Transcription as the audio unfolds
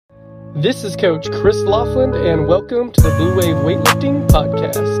This is Coach Chris Laughlin, and welcome to the Blue Wave Weightlifting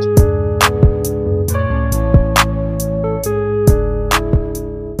Podcast.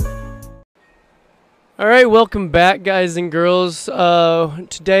 All right, welcome back, guys and girls.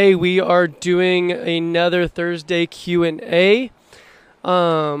 Today we are doing another Thursday Q&A.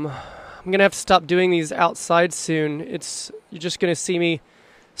 I'm going to have to stop doing these outside soon. You're just going to see me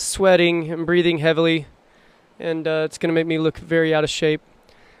sweating and breathing heavily, and it's going to make me look very out of shape.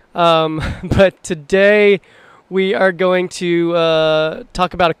 But today we are going to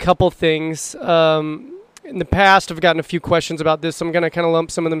talk about a couple things. In the past, I've gotten a few questions about this, so I'm going to kind of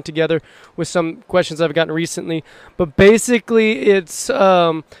lump some of them together with some questions I've gotten recently. But basically, it's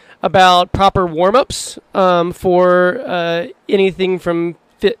about proper warm-ups for anything from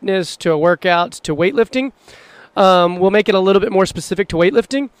fitness to workouts to weightlifting. We'll make it a little bit more specific to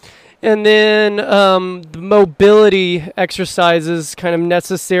weightlifting. And then the mobility exercises kind of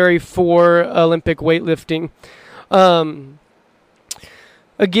necessary for Olympic weightlifting.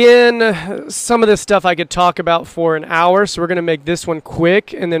 Again, some of this stuff I could talk about for an hour, so we're going to make this one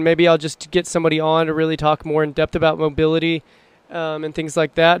quick, and then maybe I'll just get somebody on to really talk more in depth about mobility and things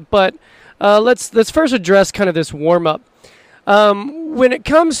like that. But let's first address kind of this warm-up. When it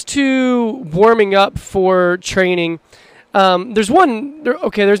comes to warming up for training, there's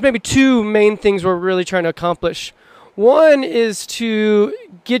maybe two main things we're really trying to accomplish. One is to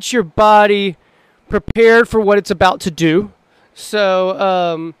get your body prepared for what it's about to do.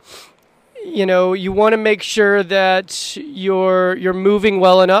 So, you want to make sure that you're moving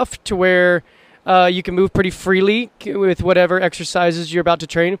well enough to where you can move pretty freely with whatever exercises you're about to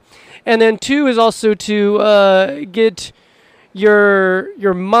train. And then two is also to get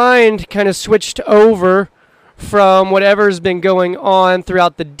your mind kind of switched over from whatever's been going on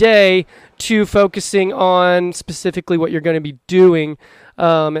throughout the day to focusing on specifically what you're going to be doing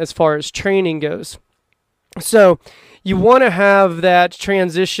as far as training goes. So you want to have that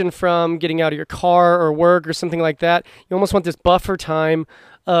transition from getting out of your car or work or something like that. You almost want this buffer time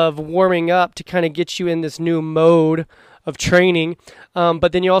of warming up to kind of get you in this new mode of training.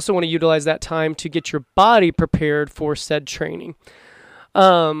 But then you also want to utilize that time to get your body prepared for said training.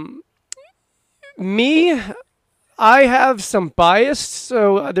 I have some bias,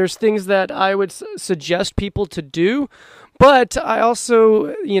 so there's things that I would suggest people to do, but I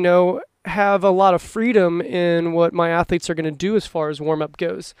also, have a lot of freedom in what my athletes are going to do as far as warm-up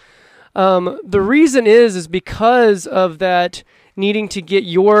goes. The reason is because of that needing to get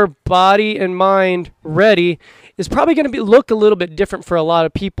your body and mind ready is probably going to look a little bit different for a lot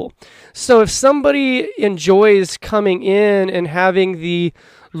of people. So if somebody enjoys coming in and having the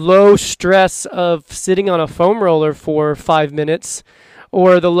low stress of sitting on a foam roller for 5 minutes,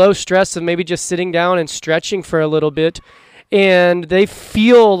 or the low stress of maybe just sitting down and stretching for a little bit, and they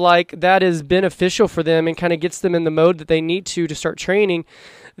feel like that is beneficial for them and kind of gets them in the mode that they need to start training,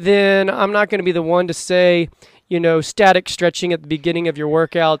 then I'm not going to be the one to say, static stretching at the beginning of your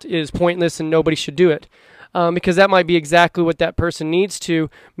workout is pointless and nobody should do it. Because that might be exactly what that person needs to.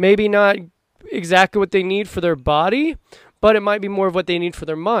 Maybe not exactly what they need for their body, but it might be more of what they need for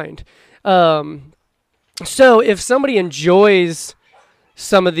their mind. So if somebody enjoys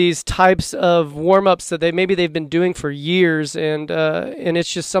some of these types of warm-ups that they've been doing for years, and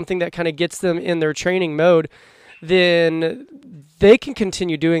it's just something that kind of gets them in their training mode, then they can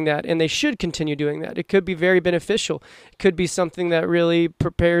continue doing that, and they should continue doing that. It could be very beneficial. It could be something that really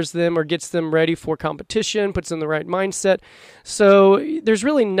prepares them or gets them ready for competition, puts them in the right mindset. So there's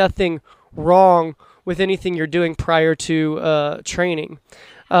really nothing wrong with anything you're doing prior to training.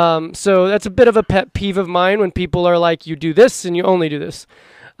 So that's a bit of a pet peeve of mine when people are like, you do this and you only do this.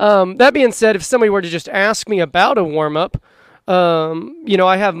 That being said, if somebody were to just ask me about a warm-up,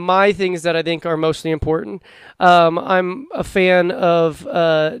 I have my things that I think are mostly important. I'm a fan of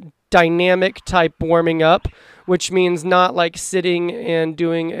dynamic type warming up, which means not like sitting and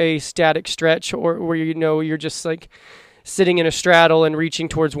doing a static stretch or where you're just like sitting in a straddle and reaching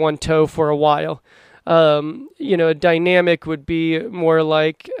towards one toe for a while. Dynamic would be more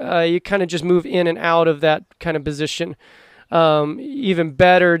like you kind of just move in and out of that kind of position. Even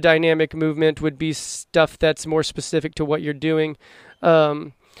better dynamic movement would be stuff that's more specific to what you're doing.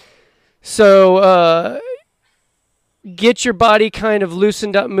 So get your body kind of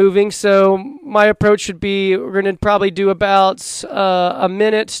loosened up moving. So my approach would be we're going to probably do about a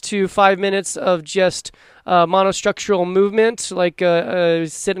minute to 5 minutes of just monostructural movement, like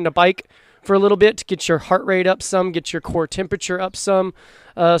sit in a bike for a little bit to get your heart rate up some, get your core temperature up some,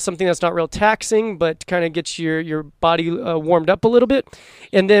 something that's not real taxing, but kind of gets your body warmed up a little bit.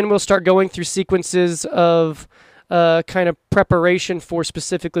 And then we'll start going through sequences of kind of preparation for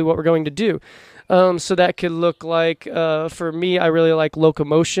specifically what we're going to do. So that could look like, for me, I really like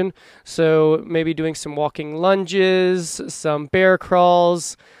locomotion. So maybe doing some walking lunges, some bear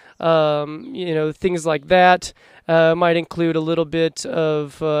crawls, things like that. Might include a little bit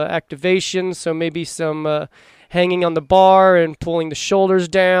of activation. So maybe some hanging on the bar and pulling the shoulders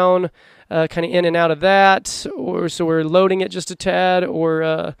down, kind of in and out of that. Or so we're loading it just a tad.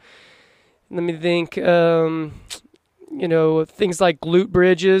 Or let me think. Things like glute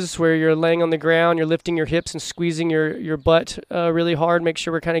bridges where you're laying on the ground, you're lifting your hips and squeezing your butt really hard. Make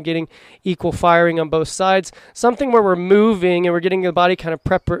sure we're kind of getting equal firing on both sides. Something where we're moving and we're getting the body kind of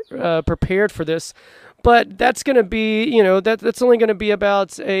prepared for this. But that's going to be, that's only going to be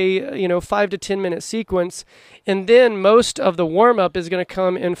about a, 5 to 10 minute sequence. And then most of the warm up is going to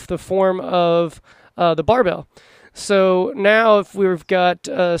come in the form of the barbell. So now if we've got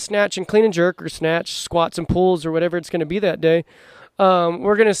snatch and clean and jerk, or snatch, squats and pulls, or whatever it's going to be that day,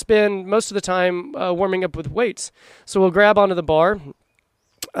 we're going to spend most of the time warming up with weights. So we'll grab onto the bar,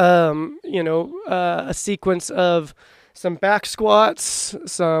 a sequence of some back squats,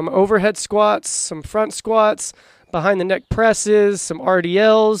 some overhead squats, some front squats, behind the neck presses, some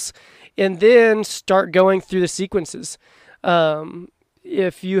RDLs, and then start going through the sequences.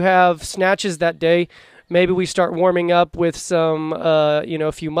 If you have snatches that day, maybe we start warming up with some,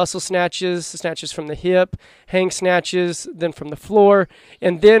 a few muscle snatches from the hip, hang snatches, then from the floor,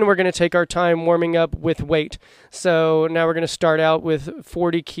 and then we're going to take our time warming up with weight. So now we're going to start out with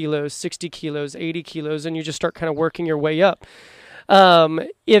 40 kilos, 60 kilos, 80 kilos, and you just start kind of working your way up.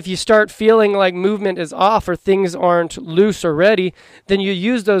 If you start feeling like movement is off or things aren't loose or ready, then you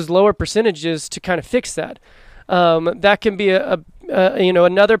use those lower percentages to kind of fix that. That can be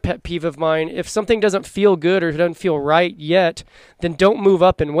another pet peeve of mine. If something doesn't feel good or doesn't feel right yet, then don't move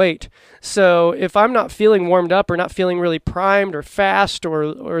up and wait. So if I'm not feeling warmed up or not feeling really primed or fast or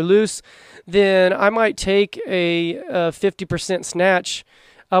loose, then I might take a 50% snatch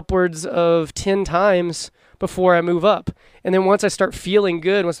upwards of 10 times before I move up. And then once I start feeling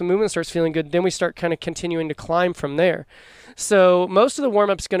good, once the movement starts feeling good, then we start kind of continuing to climb from there. So most of the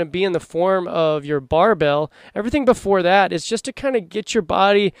warm-up is going to be in the form of your barbell. Everything before that is just to kind of get your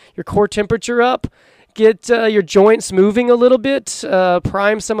body, your core temperature up, get your joints moving a little bit,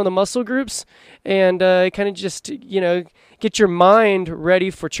 prime some of the muscle groups, and kind of just, get your mind ready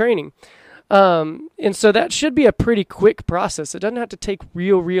for training. And so that should be a pretty quick process. It doesn't have to take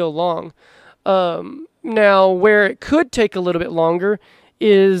real long. Now, where it could take a little bit longer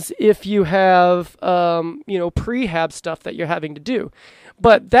is if you have, prehab stuff that you're having to do.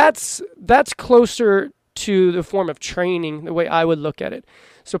 But that's closer to the form of training, the way I would look at it.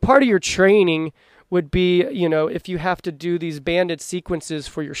 So part of your training would be, if you have to do these banded sequences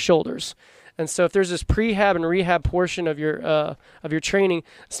for your shoulders. And so if there's this prehab and rehab portion of your training,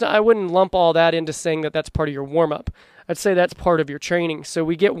 I wouldn't lump all that into saying that that's part of your warm-up. I'd say that's part of your training. So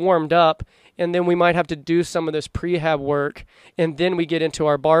we get warmed up, and then we might have to do some of this prehab work, and then we get into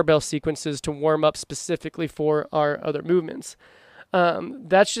our barbell sequences to warm up specifically for our other movements.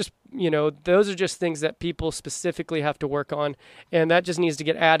 That's just, those are just things that people specifically have to work on, and that just needs to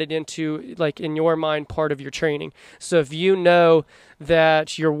get added into, like, in your mind, part of your training. So if you know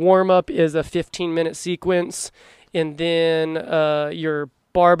that your warm-up is a 15-minute sequence, and then your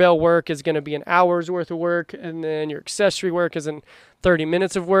barbell work is going to be an hour's worth of work, and then your accessory work is in 30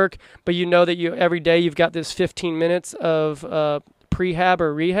 minutes of work, but you know that every day you've got this 15 minutes of prehab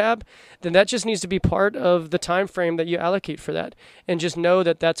or rehab, then that just needs to be part of the time frame that you allocate for that, and just know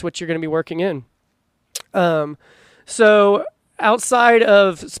that that's what you're going to be working in. So outside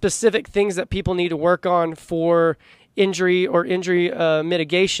of specific things that people need to work on for injury or injury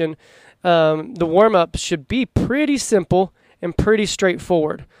mitigation, the warm-up should be pretty simple and pretty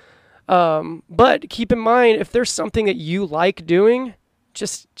straightforward. But keep in mind, if there's something that you like doing,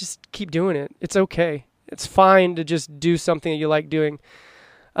 just keep doing it. It's okay. It's fine to just do something that you like doing.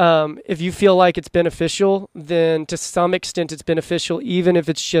 If you feel like it's beneficial, then to some extent it's beneficial, even if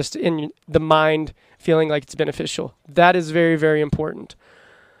it's just in the mind feeling like it's beneficial. That is very, very important.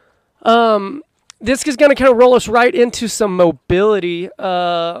 This is going to kind of roll us right into some mobility.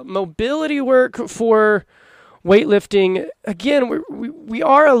 Mobility work for weightlifting. Again, we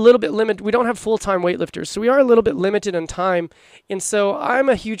are a little bit limited. We don't have full-time weightlifters, so we are a little bit limited in time. And so I'm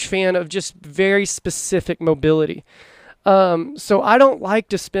a huge fan of just very specific mobility. So I don't like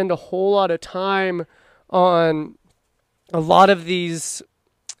to spend a whole lot of time on a lot of these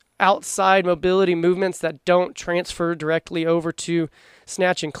outside mobility movements that don't transfer directly over to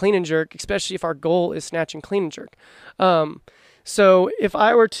snatch and clean and jerk, especially if our goal is snatch and clean and jerk. So if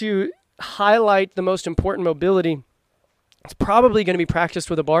I were to highlight the most important mobility, it's probably going to be practiced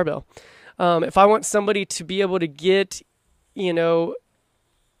with a barbell. If I want somebody to be able to get, into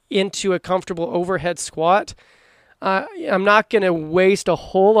a comfortable overhead squat, I'm not going to waste a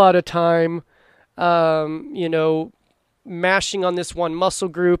whole lot of time, mashing on this one muscle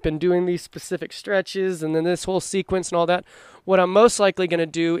group and doing these specific stretches and then this whole sequence and all that. What I'm most likely going to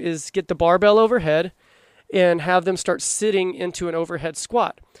do is get the barbell overhead and have them start sitting into an overhead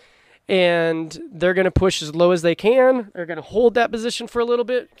squat. And they're going to push as low as they can. They're going to hold that position for a little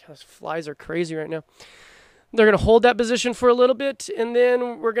bit. Those flies are crazy right now. They're going to hold that position for a little bit, and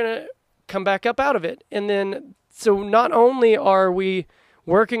then we're going to come back up out of it. And then, so not only are we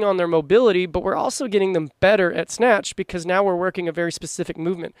working on their mobility, but we're also getting them better at snatch, because now we're working a very specific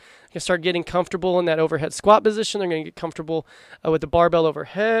movement. They can start getting comfortable in that overhead squat position. They're going to get comfortable with the barbell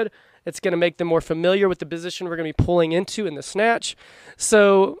overhead. It's going to make them more familiar with the position we're going to be pulling into in the snatch.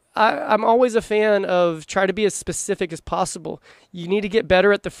 So I'm always a fan of try to be as specific as possible. You need to get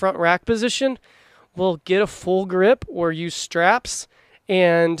better at the front rack position. We'll get a full grip or use straps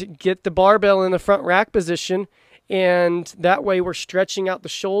and get the barbell in the front rack position. And that way we're stretching out the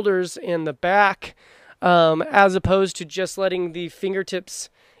shoulders and the back, as opposed to just letting the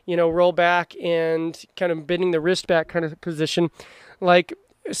fingertips, roll back and kind of bending the wrist back kind of position. Like,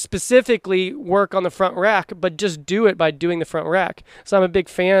 specifically work on the front rack, but just do it by doing the front rack. So I'm a big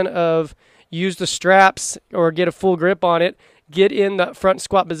fan of use the straps or get a full grip on it, get in the front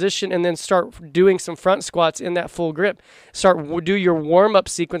squat position, and then start doing some front squats in that full grip. Do your warm-up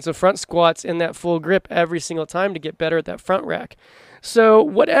sequence of front squats in that full grip every single time to get better at that front rack. So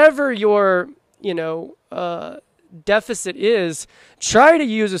whatever your, deficit is, try to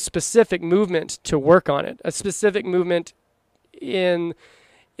use a specific movement to work on it, a specific movement in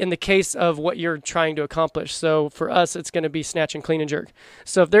the case of what you're trying to accomplish. So for us, it's going to be snatch and clean and jerk.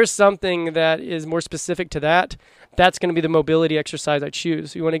 So if there's something that is more specific to that, that's going to be the mobility exercise I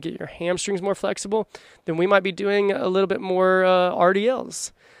choose. You want to get your hamstrings more flexible, then we might be doing a little bit more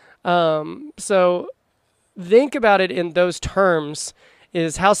RDLs. So think about it in those terms,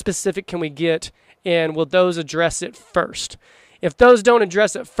 is how specific can we get, and will those address it first? If those don't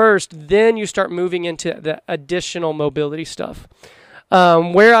address it first, then you start moving into the additional mobility stuff.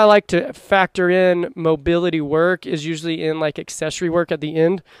 Where I like to factor in mobility work is usually in like accessory work at the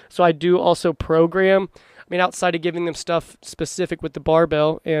end. So I do also program. I mean, outside of giving them stuff specific with the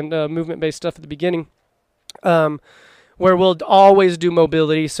barbell and movement-based stuff at the beginning, where we'll always do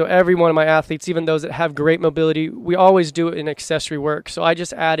mobility. So every one of my athletes, even those that have great mobility, we always do it in accessory work. So I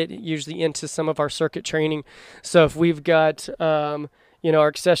just add it usually into some of our circuit training. So if we've got, our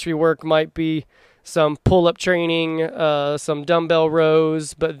accessory work might be some pull-up training, some dumbbell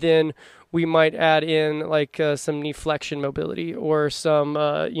rows, but then we might add in like some knee flexion mobility or some,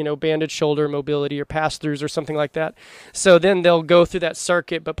 banded shoulder mobility or pass-throughs or something like that. So then they'll go through that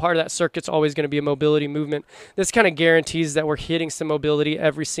circuit, but part of that circuit's always going to be a mobility movement. This kind of guarantees that we're hitting some mobility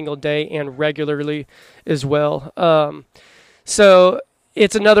every single day and regularly as well. So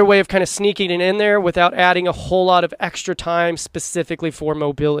it's another way of kind of sneaking it in there without adding a whole lot of extra time specifically for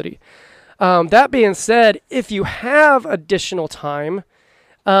mobility. That being said, if you have additional time,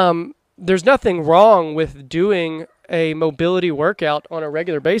 there's nothing wrong with doing a mobility workout on a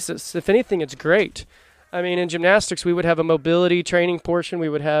regular basis. If anything, it's great. I mean, in gymnastics, we would have a mobility training portion. We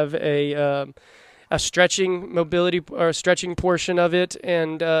would have a stretching mobility or stretching portion of it.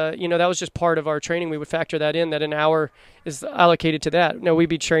 And, that was just part of our training. We would factor that in, that an hour is allocated to that. Now, we'd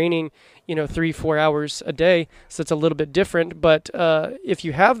be training 3-4 hours a day, so it's a little bit different. But if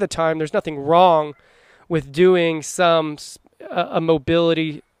you have the time, there's nothing wrong with doing a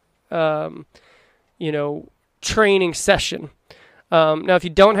mobility, training session. Now, if you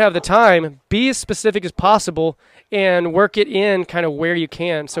don't have the time, be as specific as possible and work it in kind of where you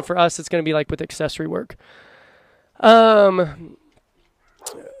can. So for us, it's going to be like with accessory work. The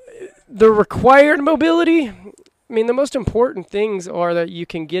required mobility, the most important things are that you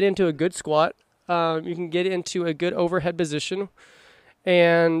can get into a good squat, you can get into a good overhead position,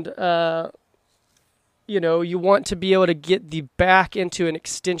 and you want to be able to get the back into an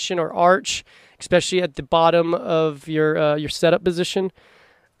extension or arch, especially at the bottom of your setup position.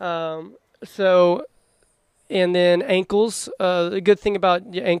 And then ankles. The good thing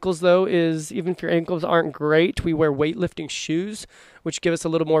about your ankles, though, is even if your ankles aren't great, we wear weightlifting shoes, which give us a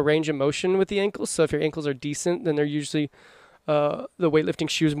little more range of motion with the ankles. So if your ankles are decent, then they're usually the weightlifting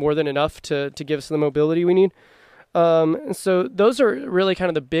shoes more than enough to give us the mobility we need. And so those are really kind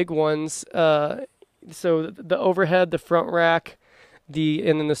of the big ones. So the overhead, the front rack,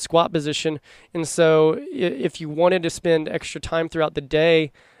 and then the squat position. And so if you wanted to spend extra time throughout the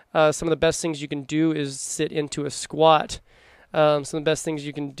day Some of the best things you can do is sit into a squat. Some of the best things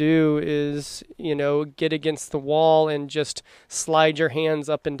you can do is, get against the wall and just slide your hands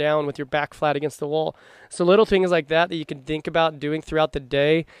up and down with your back flat against the wall. So little things like that you can think about doing throughout the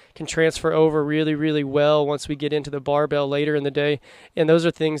day can transfer over really, really well once we get into the barbell later in the day. And those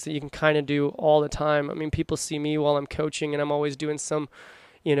are things that you can kind of do all the time. I mean, people see me while I'm coaching and I'm always doing some,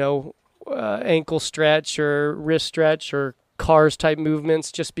 ankle stretch or wrist stretch or cars type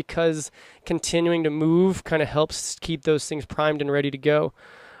movements, just because continuing to move kind of helps keep those things primed and ready to go.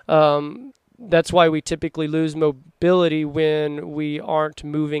 That's why we typically lose mobility when we aren't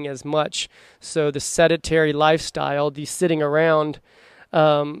moving as much. So the sedentary lifestyle, the sitting around,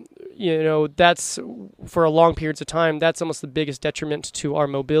 that's for a long periods of time, that's almost the biggest detriment to our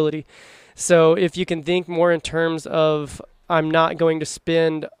mobility. So if you can think more in terms of, I'm not going to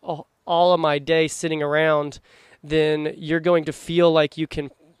spend all of my day sitting around, then you're going to feel like you can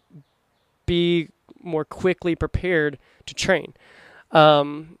be more quickly prepared to train.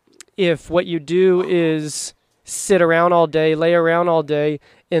 If what you do is sit around all day, lay around all day,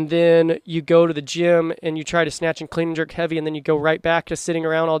 and then you go to the gym and you try to snatch and clean and jerk heavy, and then you go right back to sitting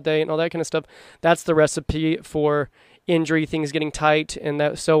around all day and all that kind of stuff, that's the recipe for injury, things getting tight, and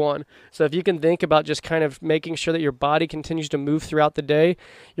that so on. So if you can think about just kind of making sure that your body continues to move throughout the day,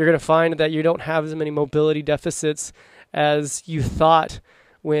 you're going to find that you don't have as many mobility deficits as you thought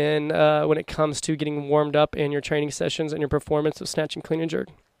when it comes to getting warmed up in your training sessions and your performance of snatch and clean and jerk.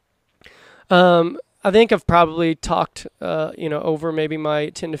 I think I've probably talked, over maybe my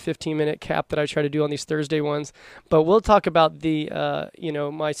 10 to 15 minute cap that I try to do on these Thursday ones, but we'll talk about the,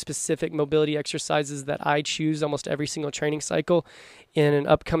 my specific mobility exercises that I choose almost every single training cycle in an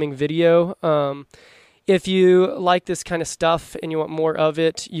upcoming video. If you like this kind of stuff and you want more of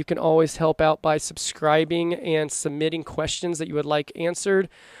it, you can always help out by subscribing and submitting questions that you would like answered.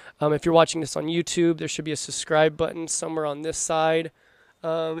 If you're watching this on YouTube, there should be a subscribe button somewhere on this side.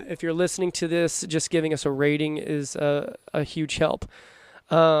 If you're listening to this, just giving us a rating is a huge help.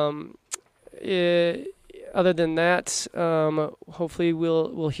 Other than that, hopefully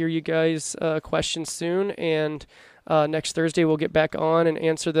we'll hear you guys' questions soon, and next Thursday we'll get back on and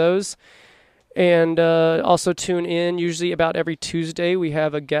answer those. And also tune in. Usually about every Tuesday we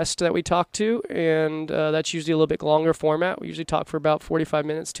have a guest that we talk to, and that's usually a little bit longer format. We usually talk for about 45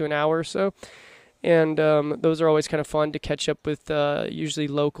 minutes to an hour or so. And those are always kind of fun to catch up with usually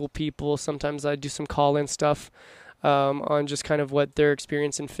local people. Sometimes I do some call-in stuff on just kind of what their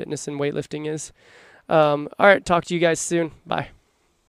experience in fitness and weightlifting is. All right, talk to you guys soon. Bye.